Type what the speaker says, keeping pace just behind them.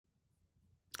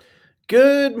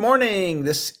Good morning.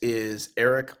 This is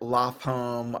Eric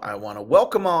Lofholm. I want to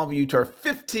welcome all of you to our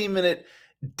 15-minute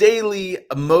daily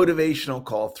motivational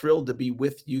call. Thrilled to be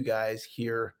with you guys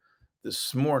here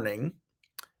this morning.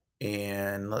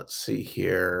 And let's see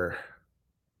here.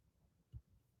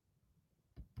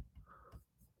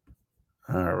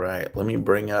 All right, let me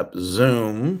bring up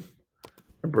Zoom.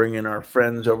 Bring in our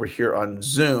friends over here on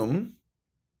Zoom.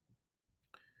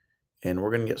 And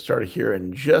we're going to get started here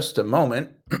in just a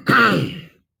moment.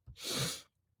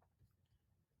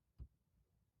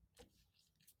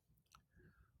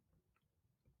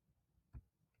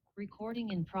 Recording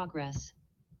in progress.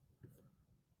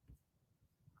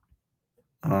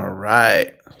 All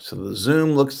right, so the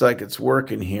Zoom looks like it's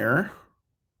working here.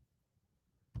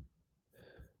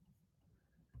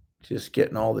 Just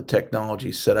getting all the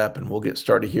technology set up, and we'll get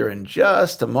started here in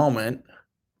just a moment.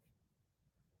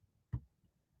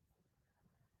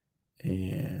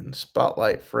 And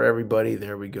spotlight for everybody.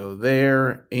 There we go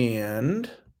there. And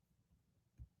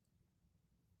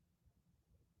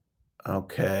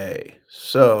okay,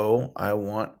 so I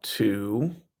want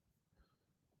to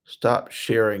stop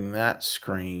sharing that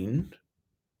screen.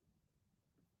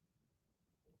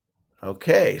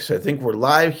 Okay, so I think we're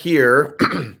live here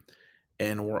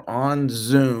and we're on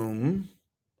Zoom.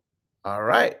 All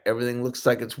right, everything looks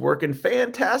like it's working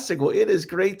fantastic. Well, it is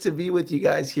great to be with you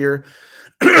guys here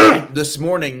this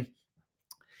morning.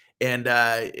 And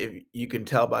if you can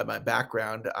tell by my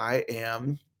background,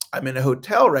 I'm in a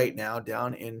hotel right now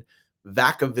down in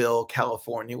Vacaville,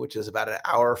 California, which is about an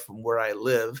hour from where I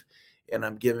live, and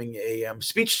I'm giving a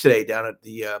speech today down at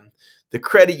the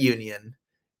credit union,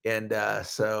 and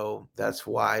so that's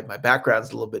why my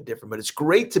background's a little bit different. But it's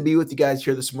great to be with you guys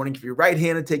here this morning. If you're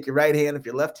right-handed, take your right hand. If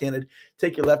you're left-handed,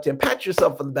 take your left hand. Pat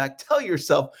yourself on the back. Tell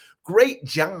yourself, "Great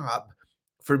job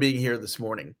for being here this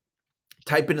morning."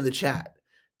 Type into the chat.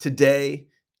 Today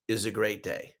is a great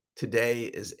day. Today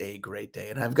is a great day.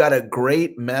 And I've got a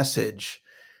great message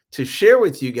to share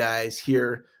with you guys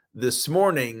here this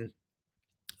morning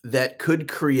that could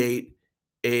create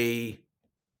a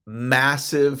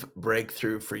massive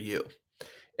breakthrough for you.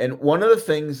 And one of the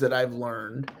things that I've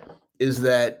learned is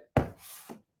that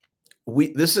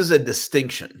this is a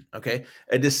distinction, okay?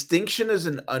 A distinction is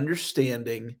an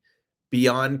understanding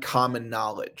beyond common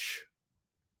knowledge.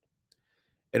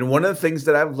 And one of the things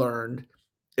that I've learned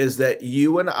is that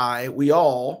you and I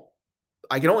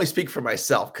can only speak for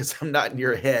myself because I'm not in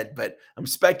your head, but I'm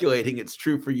speculating it's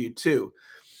true for you too.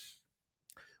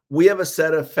 We have a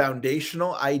set of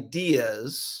foundational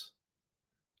ideas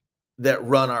that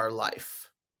run our life.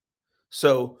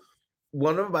 So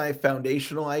one of my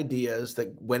foundational ideas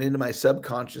that went into my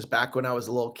subconscious back when I was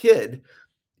a little kid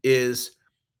is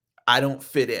I don't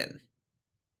fit in.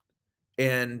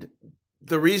 And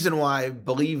the reason why I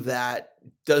believe that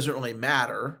doesn't really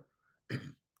matter.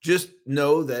 Just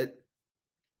know that,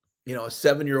 a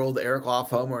 7-year-old Eric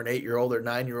Lofholm or an 8-year-old or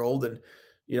 9-year-old, and,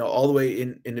 all the way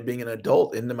into being an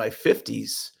adult into my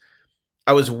 50s,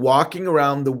 I was walking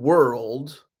around the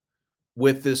world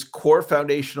with this core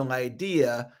foundational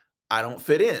idea, I don't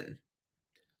fit in.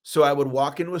 So I would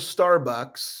walk into a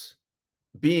Starbucks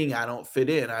being I don't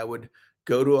fit in. I would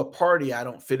go to a party, I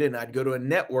don't fit in. I'd go to a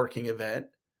networking event.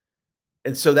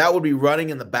 And so that would be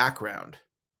running in the background.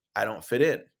 I don't fit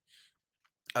in.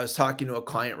 I was talking to a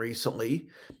client recently,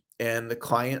 and the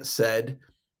client said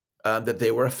that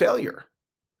they were a failure.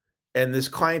 And this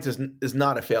client is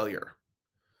not a failure.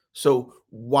 So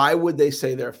why would they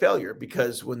say they're a failure?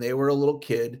 Because when they were a little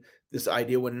kid, this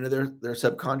idea went into their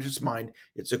subconscious mind.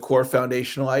 It's a core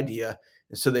foundational idea.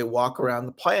 And so they walk around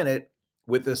the planet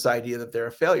with this idea that they're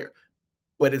a failure.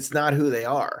 But it's not who they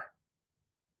are,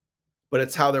 but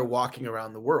it's how they're walking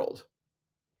around the world.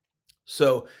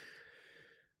 So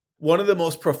one of the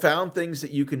most profound things that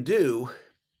you can do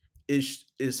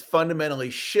is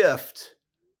fundamentally shift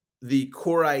the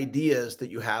core ideas that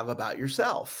you have about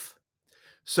yourself.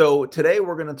 So today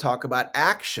we're going to talk about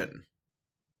action.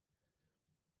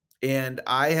 And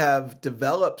I have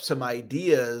developed some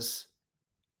ideas,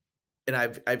 and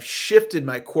I've shifted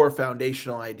my core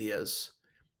foundational ideas,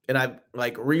 and I've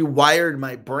like rewired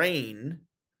my brain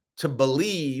to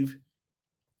believe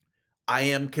I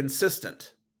am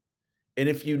consistent. And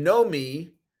if you know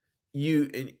me,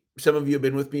 some of you have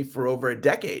been with me for over a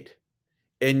decade,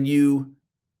 and you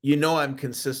know I'm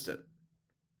consistent.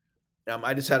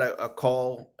 I just had a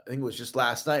call, I think it was just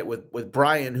last night, with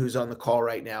Brian, who's on the call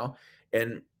right now.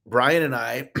 And Brian and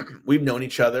I, we've known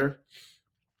each other,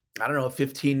 I don't know,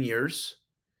 15 years.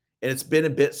 And it's been a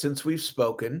bit since we've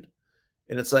spoken.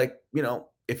 And it's like,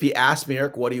 if he asked me,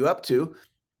 Eric, what are you up to?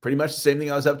 Pretty much the same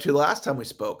thing I was up to the last time we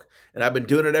spoke. And I've been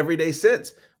doing it every day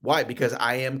since. Why? Because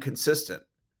I am consistent.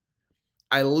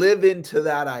 I live into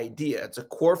that idea. It's a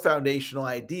core foundational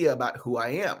idea about who I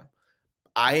am.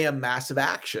 I am massive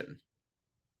action.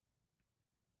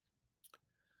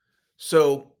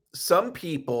 So some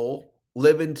people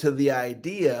live into the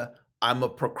idea, I'm a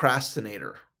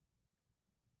procrastinator.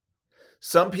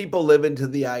 Some people live into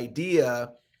the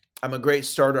idea, I'm a great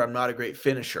starter, I'm not a great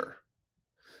finisher.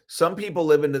 Some people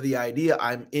live into the idea,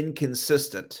 I'm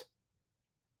inconsistent.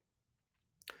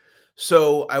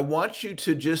 So I want you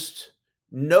to just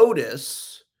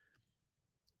notice,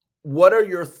 what are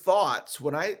your thoughts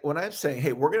when I'm saying,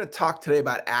 hey, we're going to talk today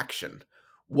about action.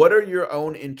 What are your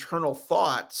own internal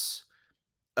thoughts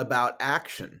about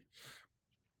action?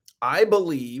 I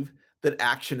believe that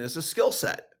action is a skill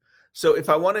set. So if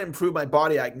I want to improve my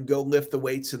body, I can go lift the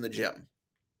weights in the gym.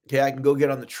 Okay, I can go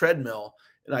get on the treadmill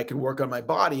and I can work on my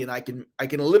body, and I can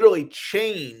literally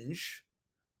change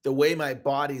the way my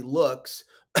body looks.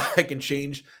 I can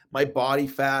change my body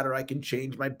fat, or I can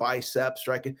change my biceps,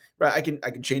 or I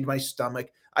can change my stomach.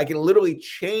 I can literally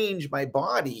change my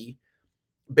body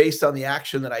based on the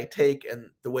action that I take and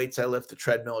the weights I lift, the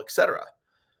treadmill, etc.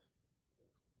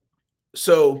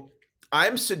 So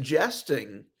I'm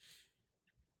suggesting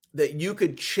that you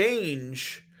could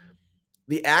change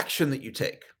the action that you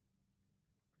take.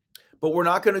 But we're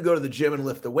not going to go to the gym and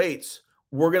lift the weights.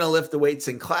 We're going to lift the weights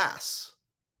in class.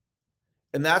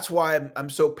 And that's why I'm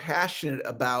so passionate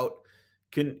about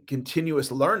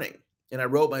continuous learning. And I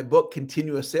wrote my book,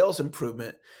 Continuous Sales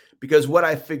Improvement, because what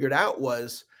I figured out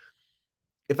was,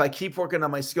 if I keep working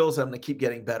on my skills, I'm going to keep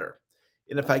getting better.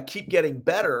 And if I keep getting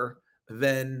better,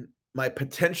 then my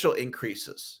potential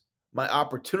increases, my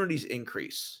opportunities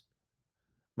increase,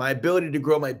 my ability to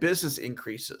grow my business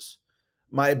increases,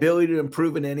 my ability to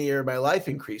improve in any area of my life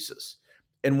increases.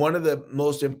 And one of the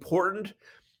most important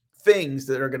things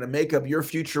that are going to make up your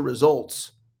future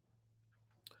results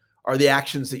are the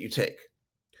actions that you take.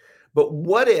 But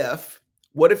what if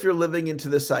you're living into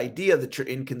this idea that you're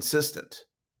inconsistent?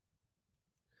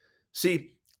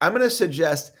 See, I'm going to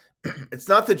suggest it's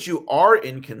not that you are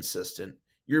inconsistent,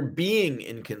 you're being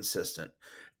inconsistent.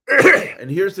 And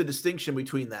here's the distinction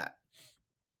between that.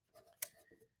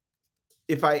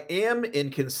 If I am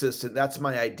inconsistent, that's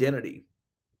my identity.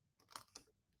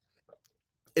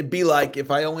 It'd be like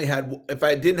if I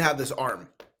didn't have this arm,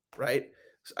 right?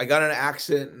 I got in an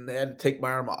accident and they had to take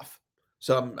my arm off.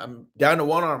 So I'm down to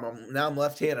one arm. Now I'm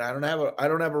left-handed. I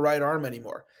don't have a right arm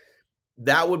anymore.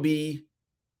 That would be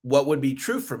what would be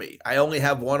true for me. I only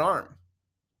have one arm.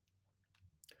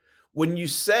 When you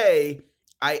say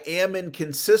I am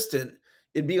inconsistent,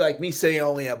 it'd be like me saying I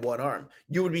only have one arm.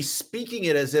 You would be speaking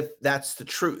it as if that's the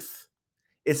truth.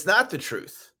 It's not the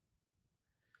truth.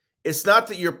 It's not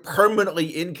that you're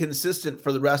permanently inconsistent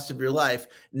for the rest of your life,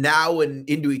 now and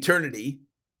into eternity.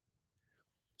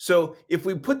 So if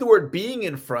we put the word being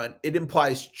in front, it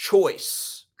implies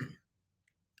choice.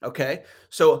 Okay?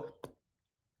 So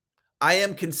I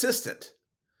am consistent,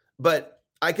 but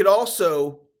I could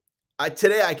also,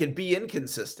 today I could be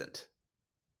inconsistent.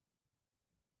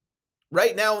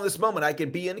 Right now in this moment, I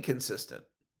could be inconsistent.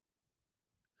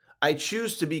 I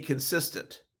choose to be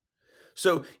consistent.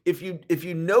 So if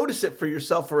you notice it for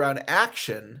yourself around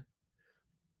action,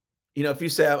 if you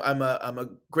say I'm a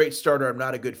great starter, I'm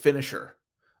not a good finisher,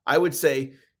 I would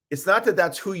say it's not that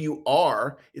that's who you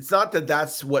are. It's not that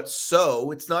that's what's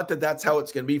so. It's not that that's how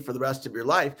it's going to be for the rest of your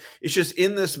life. It's just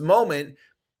in this moment,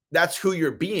 that's who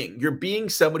you're being. You're being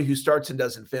somebody who starts and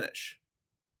doesn't finish.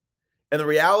 And the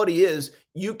reality is,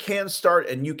 you can start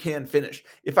and you can finish.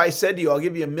 If I said to you, I'll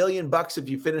give you $1 million if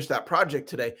you finish that project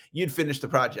today, you'd finish the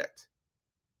project.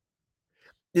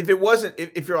 If it wasn't,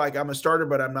 if you're like, I'm a starter,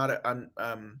 but I'm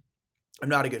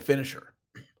not a good finisher,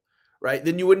 right?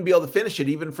 Then you wouldn't be able to finish it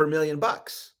even for $1 million.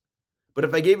 But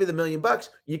if I gave you the $1 million,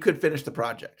 you could finish the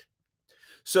project.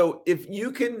 So if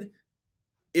you can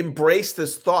embrace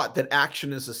this thought that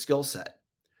action is a skill set,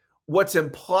 what's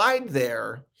implied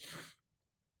there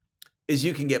is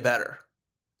you can get better.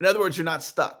 In other words, you're not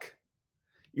stuck.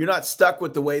 You're not stuck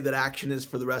with the way that action is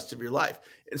for the rest of your life.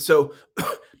 And so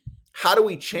how do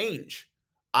we change?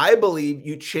 I believe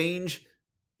you change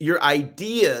your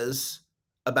ideas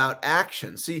about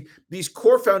action. See, these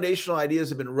core foundational ideas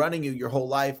have been running you your whole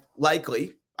life,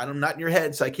 likely. I'm not in your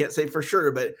head, so I can't say for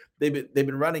sure, but they've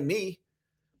been running me.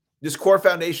 This core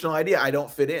foundational idea, I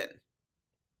don't fit in.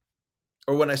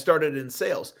 Or when I started in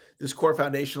sales, this core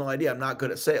foundational idea, I'm not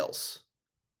good at sales.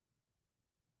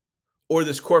 Or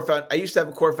this I used to have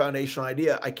a core foundational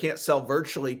idea, I can't sell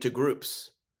virtually to groups.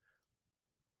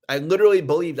 I literally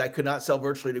believed I could not sell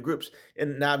virtually to groups.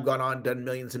 And now I've gone on and done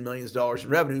millions and millions of dollars in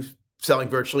revenue selling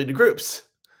virtually to groups.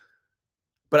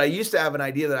 But I used to have an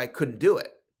idea that I couldn't do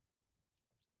it.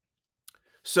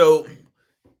 So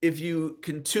if you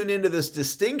can tune into this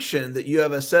distinction that you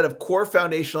have a set of core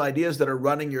foundational ideas that are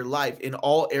running your life in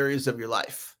all areas of your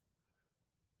life,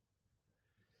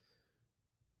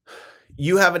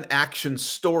 you have an action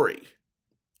story.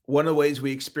 One of the ways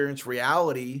we experience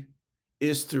reality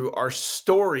is through our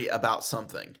story about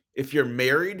something. If you're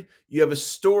married, you have a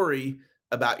story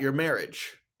about your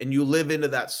marriage and you live into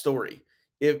that story.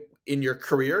 If in your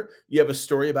career, you have a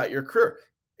story about your career.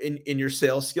 In your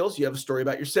sales skills, you have a story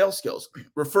about your sales skills.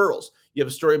 Referrals, you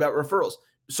have a story about referrals.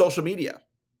 Social media.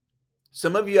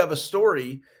 Some of you have a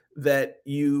story that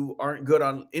you aren't good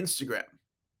on Instagram.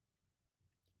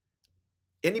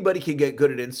 Anybody can get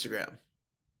good at Instagram.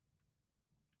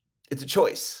 It's a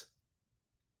choice.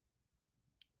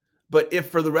 But if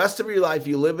for the rest of your life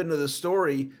you live into the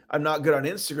story, I'm not good on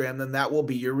Instagram, then that will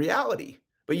be your reality.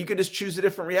 But you can just choose a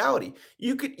different reality.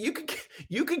 You could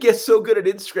get so good at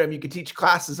Instagram, you could teach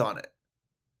classes on it.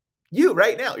 You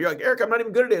right now, you're like, Eric, I'm not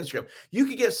even good at Instagram. You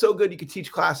could get so good you could teach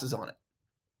classes on it.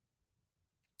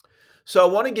 So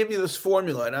I want to give you this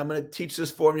formula, and I'm going to teach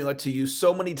this formula to you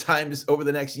so many times over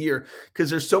the next year because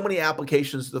there's so many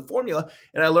applications to the formula.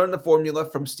 And I learned the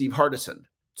formula from Steve Hardison.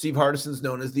 Steve Hardison is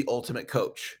known as the ultimate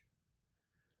coach.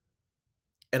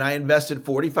 And I invested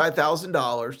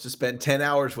 $45,000 to spend 10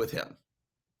 hours with him.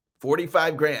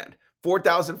 45 grand,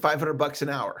 4,500 bucks an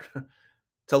hour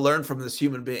to learn from this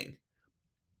human being.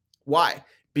 Why?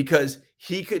 Because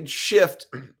he could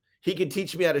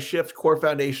teach me how to shift core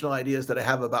foundational ideas that I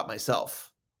have about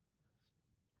myself.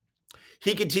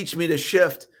 He could teach me to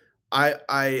shift I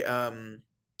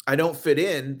don't fit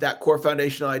in, that core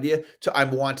foundational idea, to I'm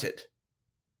wanted.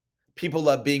 People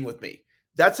love being with me.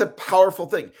 That's a powerful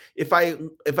thing. If I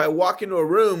walk into a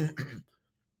room,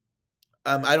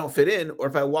 I don't fit in, or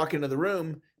if I walk into the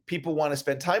room, people want to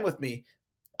spend time with me,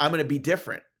 I'm going to be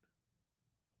different.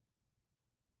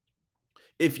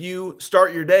 If you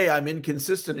start your day, I'm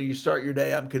inconsistent, or you start your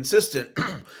day, I'm consistent.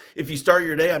 If you start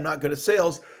your day, I'm not good at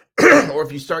sales, or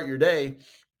if you start your day,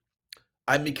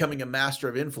 I'm becoming a master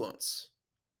of influence.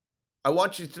 I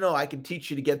want you to know I can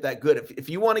teach you to get that good. If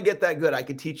you want to get that good, I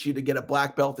can teach you to get a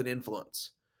black belt in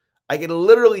influence. I can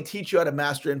literally teach you how to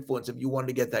master influence if you wanted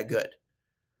to get that good.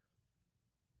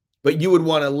 But you would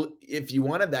want to, if you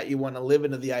wanted that, you want to live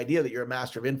into the idea that you're a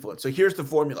master of influence. So here's the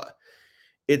formula.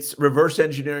 It's reverse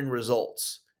engineering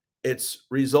results. It's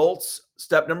results.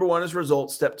 Step number 1 is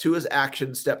results. Step 2 is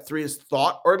action. Step 3 is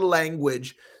thought or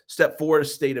language. Step 4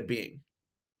 is state of being.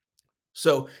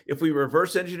 So if we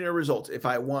reverse engineer results, if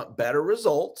I want better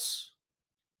results,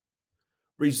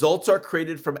 results are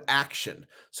created from action.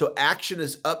 So action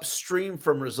is upstream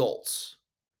from results.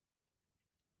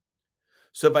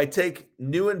 So if I take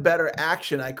new and better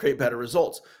action, I create better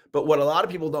results. But what a lot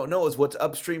of people don't know is what's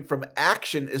upstream from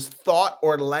action is thought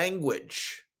or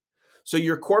language. So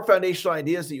your core foundational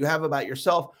ideas that you have about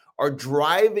yourself are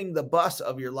driving the bus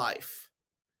of your life.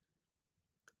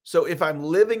 So if I'm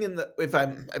living in if I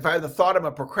have the thought I'm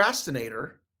a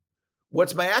procrastinator,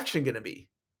 what's my action going to be?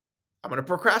 I'm going to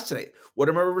procrastinate. What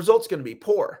are my results going to be?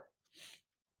 Poor.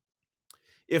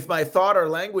 If my thought or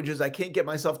language is I can't get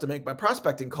myself to make my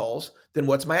prospecting calls, then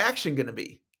what's my action going to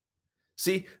be?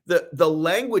 See, the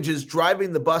language is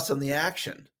driving the bus on the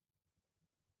action.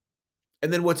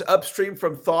 And then what's upstream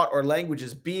from thought or language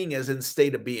is being, as in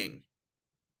state of being.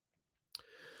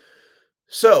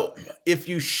 So if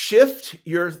you shift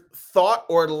your thought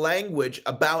or language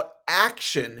about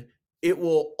action, it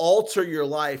will alter your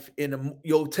life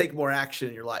you'll take more action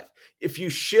in your life. If you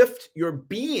shift your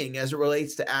being as it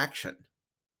relates to action,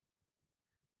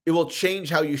 it will change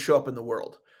how you show up in the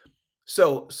world.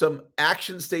 So some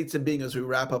action states of being as we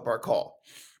wrap up our call.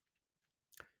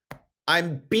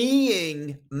 I'm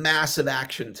being massive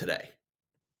action today.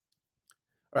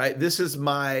 All right. This is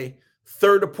my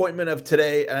 3rd appointment of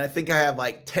today. And I think I have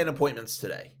like 10 appointments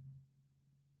today.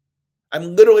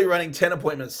 I'm literally running 10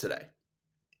 appointments today.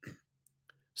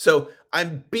 So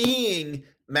I'm being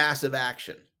massive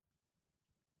action.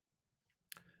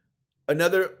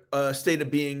 Another state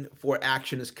of being for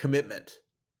action is commitment.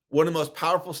 One of the most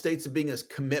powerful states of being is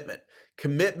commitment.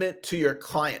 Commitment to your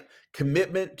client,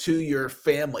 commitment to your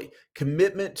family,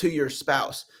 commitment to your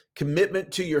spouse, commitment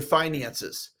to your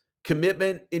finances,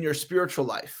 commitment in your spiritual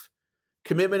life.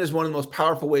 Commitment is one of the most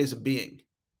powerful ways of being.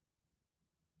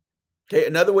 Okay,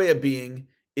 another way of being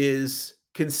is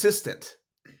consistent.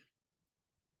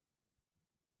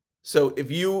 So if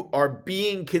you are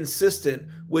being consistent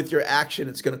with your action,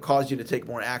 it's going to cause you to take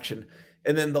more action.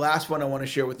 And then the last one I want to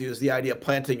share with you is the idea of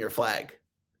planting your flag.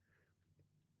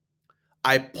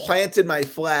 I planted my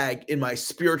flag in my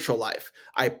spiritual life.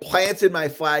 I planted my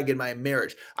flag in my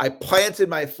marriage. I planted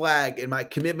my flag in my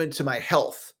commitment to my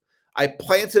health. I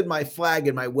planted my flag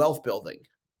in my wealth building.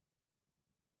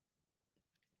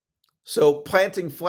 So planting flags